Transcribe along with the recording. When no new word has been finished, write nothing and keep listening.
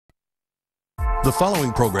The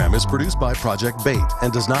following program is produced by Project Bait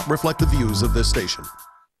and does not reflect the views of this station.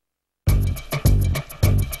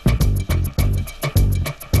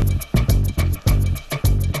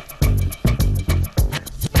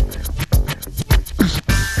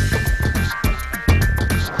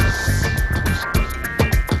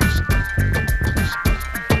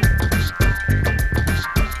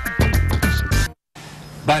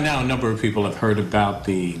 By now, a number of people have heard about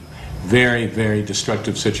the very, very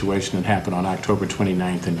destructive situation that happened on October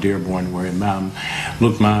 29th in Dearborn, where Imam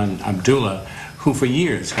Luqman Abdullah, who for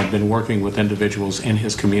years had been working with individuals in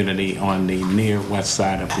his community on the near west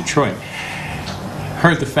side of Detroit,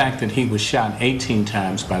 heard the fact that he was shot 18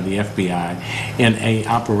 times by the FBI in an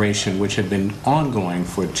operation which had been ongoing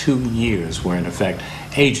for 2 years, where in effect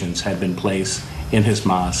agents had been placed in his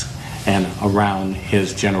mosque and around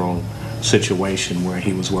his general situation where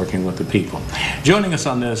he was working with the people. Joining us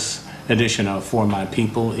on this edition of For My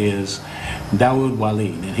People is Dawud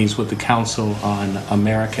Walid, and he's with the Council on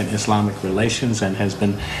American Islamic Relations and has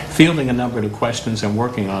been fielding a number of the questions and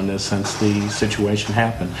working on this since the situation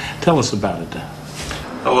happened. Tell us about it, Dawud.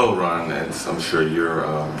 Hello, Ron, as I'm sure you're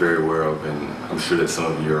very aware of, and I'm sure that some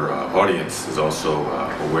of your audience is also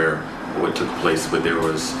aware of what took place, but there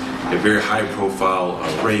was a very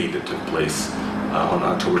high-profile raid that took place on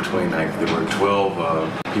October 29th. There were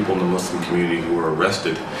 12 people in the Muslim community who were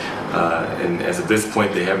arrested, and as of this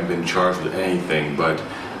point they haven't been charged with anything, but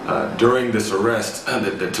during this arrest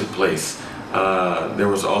that took place, there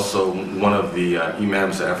was also one of the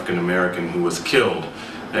imams, African American, who was killed,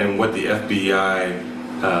 and what the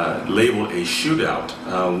FBI labeled a shootout.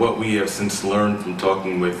 What we have since learned from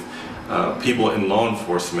talking with people in law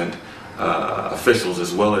enforcement officials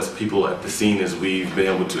as well as people at the scene is we've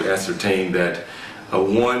been able to ascertain that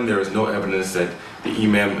one, there is no evidence that the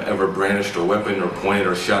imam ever brandished a weapon or pointed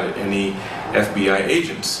or shot at any FBI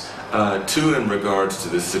agents. Two, in regards to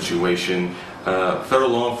this situation,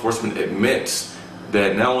 federal law enforcement admits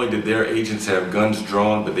that not only did their agents have guns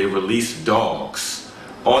drawn, but they released dogs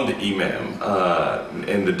on the imam,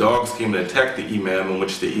 and the dogs came to attack the imam, in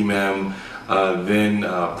which the imam then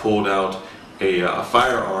pulled out a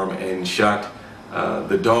firearm and shot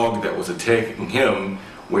the dog that was attacking him,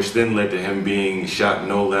 which then led to him being shot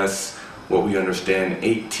no less, what we understand,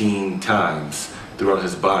 18 times throughout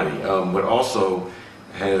his body. What also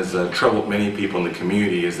has troubled many people in the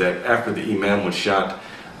community is that after the imam was shot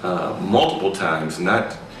multiple times,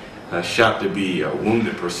 not shot to be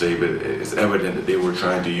wounded per se, but it's evident that they were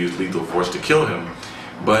trying to use lethal force to kill him.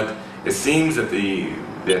 But it seems that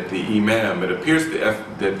it appears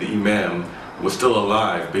that the imam was still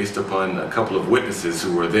alive based upon a couple of witnesses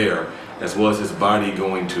who were there, as well as his body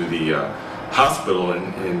going to the hospital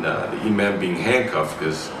and the imam being handcuffed,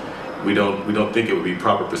 because we don't think it would be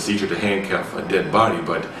proper procedure to handcuff a dead body.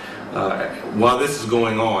 But while this is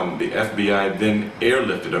going on, the FBI then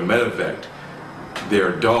airlifted or medevaced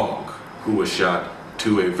their dog, who was shot,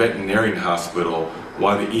 to a veterinarian hospital,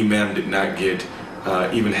 while the imam did not get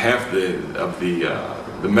even half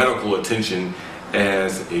the medical attention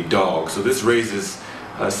as a dog. So this raises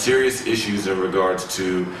serious issues in regards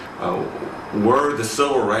to were the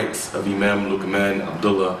civil rights of Imam Luqman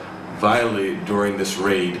Abdullah violated during this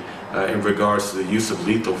raid in regards to the use of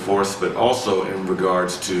lethal force, but also in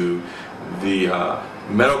regards to the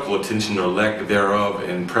medical attention or lack thereof,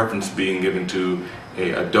 and preference being given to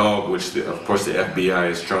a dog, which of course the FBI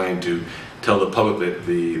is trying to tell the public that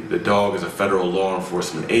the dog is a federal law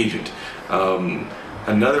enforcement agent.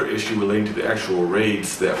 Another issue relating to the actual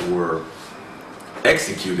raids that were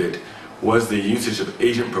executed was the usage of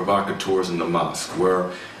agent provocateurs in the mosque, where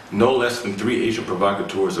no less than 3 agent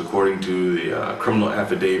provocateurs, according to the criminal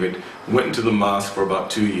affidavit, went into the mosque for about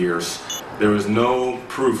 2 years. There was no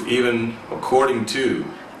proof, even according to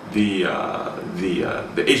the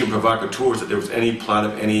agent provocateurs, that there was any plot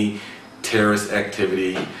of any terrorist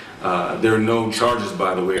activity. There are no charges,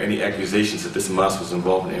 by the way, or any accusations that this mosque was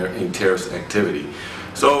involved in any terrorist activity.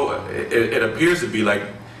 So it appears to be like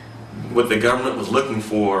what the government was looking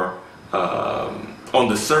for on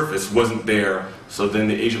the surface wasn't there. So then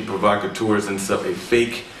the agent provocateurs then set up a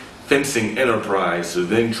fake fencing enterprise to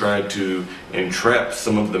then try to entrap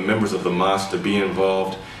some of the members of the mosque to be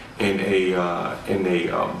involved in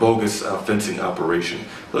a bogus fencing operation.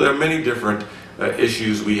 So there are many different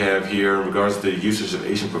issues we have here in regards to the usage of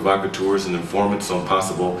agent provocateurs and informants on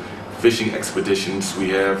possible fishing expeditions. We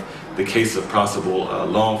have the case of possible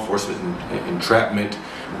law enforcement entrapment.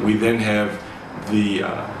 We then have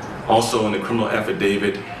also in the criminal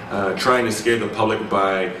affidavit trying to scare the public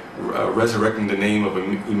by resurrecting the name of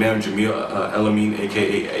Imam Ameen,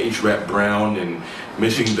 aka H-Rap Brown, and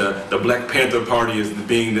mentioning the Black Panther Party as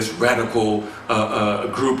being this radical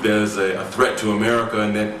group that is a threat to America,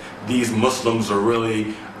 and that these Muslims are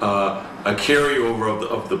really a carryover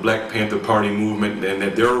of the Black Panther Party movement, and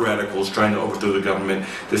that they're radicals trying to overthrow the government.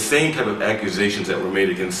 The same type of accusations that were made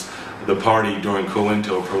against the party during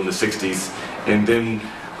COINTELPRO in the 60s, and then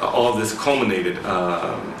all of this culminated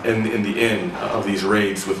in the end of these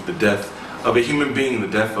raids with the death of a human being, the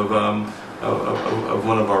death of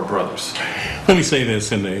one of our brothers. Let me say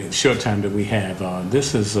this in the short time that we have.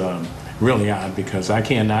 This is really odd, because I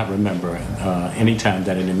cannot remember any time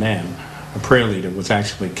that an imam, a prayer leader, was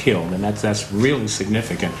actually killed, and that's really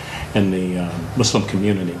significant in the Muslim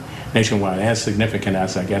community nationwide. As significant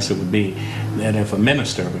as I guess it would be that if a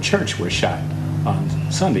minister of a church were shot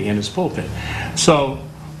on Sunday in his pulpit. So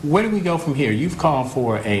where do we go from here? You've called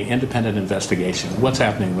for an independent investigation. What's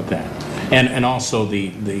happening with that? And also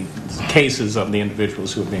the cases of the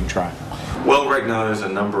individuals who are being tried. Well, right now there's a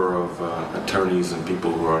number of attorneys and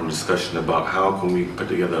people who are in discussion about how can we put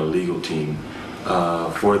together a legal team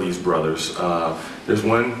for these brothers. There's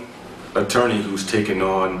one attorney who's taken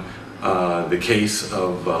on the case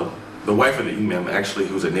of the wife of the imam, actually,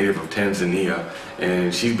 who's a native of Tanzania,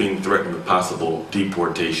 and she's being threatened with possible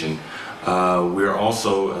deportation. We're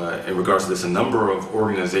also, in regards to this, a number of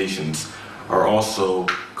organizations are also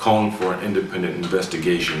calling for an independent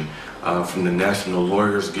investigation, from the National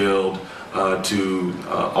Lawyers Guild to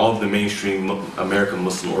all of the mainstream American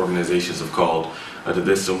Muslim organizations have called to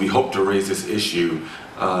this. So we hope to raise this issue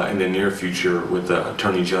in the near future with the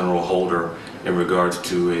Attorney General Holder in regards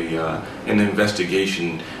to an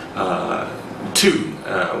investigation to,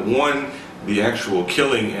 one, the actual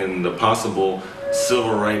killing and the possible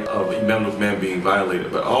civil right of Imam Luqman being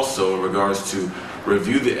violated, but also in regards to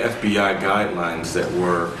review the FBI guidelines that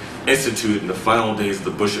were instituted in the final days of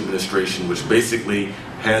the Bush administration, which basically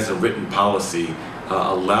has a written policy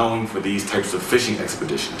allowing for these types of fishing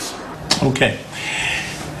expeditions. Okay.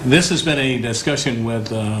 This has been a discussion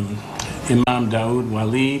with Imam Dawud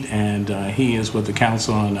Walid, and he is with the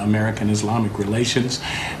Council on American Islamic Relations.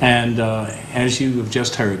 And as you have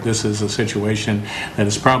just heard, this is a situation that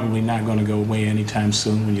is probably not going to go away anytime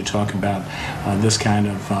soon when you talk about this kind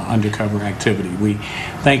of undercover activity. We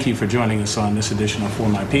thank you for joining us on this edition of For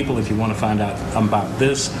My People. If you want to find out about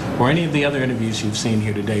this or any of the other interviews you've seen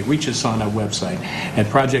here today, reach us on our website at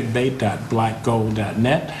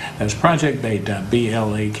projectbait.blackgold.net. That's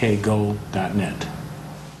projectbait.blackgold.net.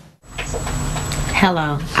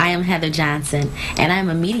 Hello, I am Heather Johnson, and I'm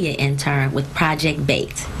a media intern with Project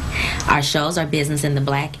Bait. Our shows are business in the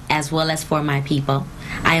black, as well as For My People.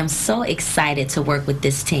 I am so excited to work with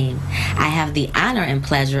this team. I have the honor and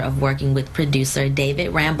pleasure of working with producer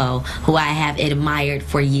David Rambo, who I have admired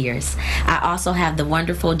for years. I also have the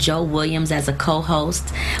wonderful Joe Williams as a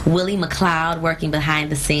co-host, Willie McLeod working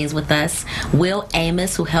behind the scenes with us, Will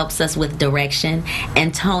Amos, who helps us with direction,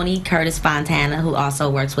 and Tony Curtis Fontana, who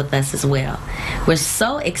also works with us as well. We're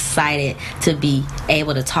so excited to be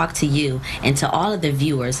able to talk to you and to all of the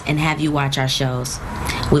viewers and have you watch our shows.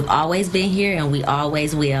 We've always been here, and we always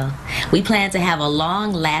will. We plan to have a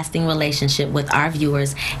long-lasting relationship with our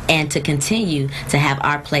viewers and to continue to have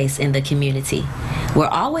our place in the community. We're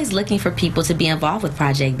always looking for people to be involved with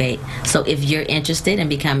Project Bait. So if you're interested in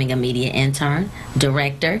becoming a media intern,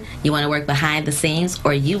 director, you want to work behind the scenes,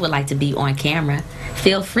 or you would like to be on camera,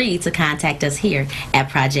 feel free to contact us here at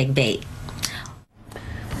Project Bait.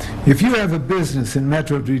 If you have a business in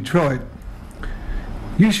Metro Detroit,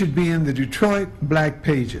 you should be in the Detroit Black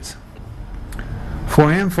Pages.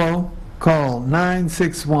 For info, call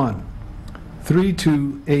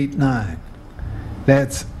 961-3289.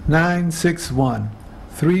 That's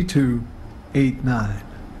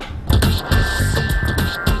 961-3289.